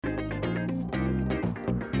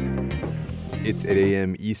It's 8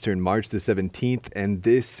 a.m. Eastern, March the 17th, and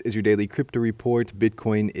this is your daily crypto report.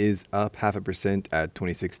 Bitcoin is up 0.5% at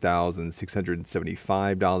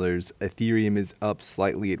 $26,675. Ethereum is up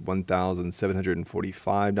slightly at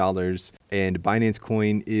 $1,745, and Binance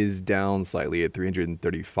Coin is down slightly at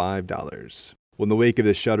 $335. Well, in the wake of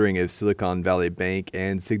the shuttering of Silicon Valley Bank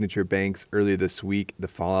and Signature Banks earlier this week, the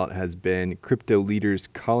fallout has been crypto leaders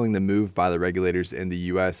calling the move by the regulators in the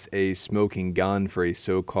U.S. a smoking gun for a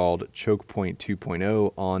so-called choke point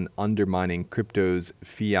 2.0 on undermining crypto's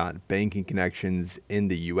fiat banking connections in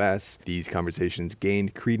the U.S. These conversations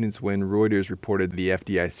gained credence when Reuters reported the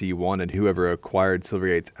FDIC wanted whoever acquired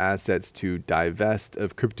Silvergate's assets to divest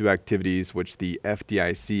of crypto activities, which the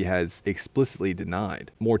FDIC has explicitly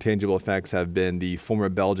denied. More tangible effects have been the former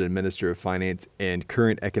Belgian Minister of Finance and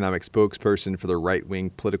current economic spokesperson for the right-wing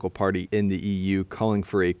political party in the EU calling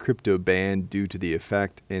for a crypto ban due to the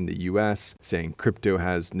effect in the US, saying crypto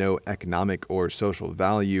has no economic or social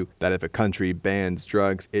value, that if a country bans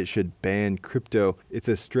drugs, it should ban crypto. It's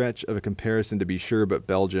a stretch of a comparison to be sure, but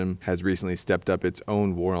Belgium has recently stepped up its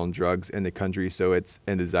own war on drugs in the country, so it's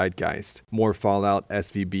in the zeitgeist. More fallout: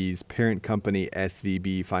 SVB's parent company,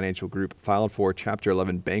 SVB Financial Group, filed for Chapter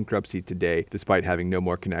 11 bankruptcy today, despite having no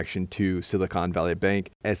more connection to Silicon Valley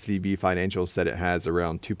Bank. SVB Financial said it has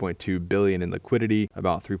around $2.2 billion in liquidity,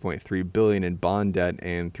 about $3.3 billion in bond debt,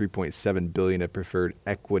 and $3.7 billion of preferred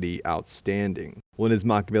equity outstanding. Well, in his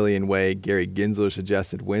Machiavellian way, Gary Gensler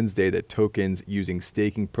suggested Wednesday that tokens using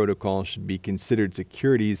staking protocol should be considered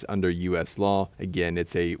securities under U.S. law. Again,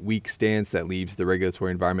 it's a weak stance that leaves the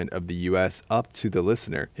regulatory environment of the U.S. up to the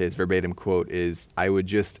listener. His verbatim quote is, "I would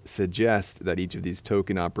just suggest that each of these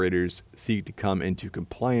token operators seek to come into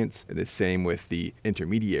compliance, and the same with the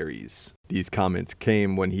intermediaries." These comments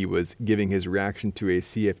came when he was giving his reaction to a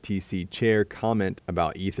CFTC chair comment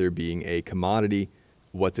about Ether being a commodity.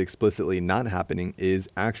 What's explicitly not happening is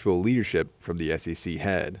actual leadership from the SEC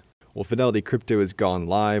head. Well, Fidelity Crypto has gone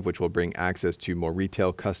live, which will bring access to more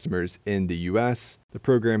retail customers in the U.S. The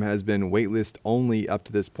program has been waitlist only up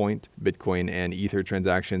to this point. Bitcoin and Ether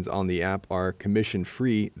transactions on the app are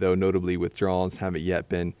commission-free, though notably withdrawals haven't yet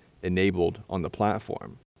been enabled on the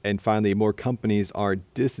platform. And finally, more companies are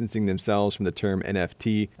distancing themselves from the term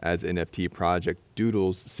NFT, as NFT project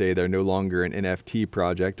Doodles say they're no longer an NFT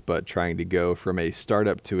project, but trying to go from a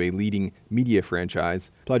startup to a leading media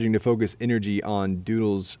franchise, pledging to focus energy on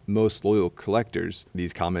Doodles' most loyal collectors.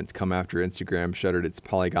 These comments come after Instagram shuttered its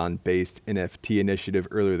Polygon-based NFT initiative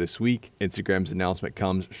earlier this week. Instagram's announcement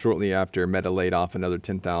comes shortly after Meta laid off another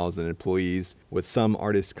 10,000 employees, with some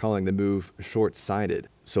artists calling the move short-sighted.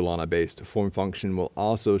 Solana-based Form Function will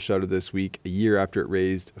also shutter this week, a year after it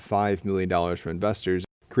raised $5 million from investors.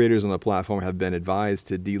 Creators on the platform have been advised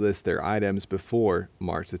to delist their items before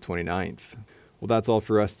March the 29th. Well, that's all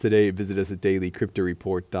for us today. Visit us at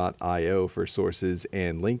dailycryptoreport.io for sources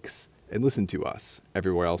and links, and listen to us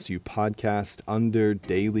everywhere else you podcast under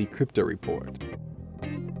Daily Crypto Report.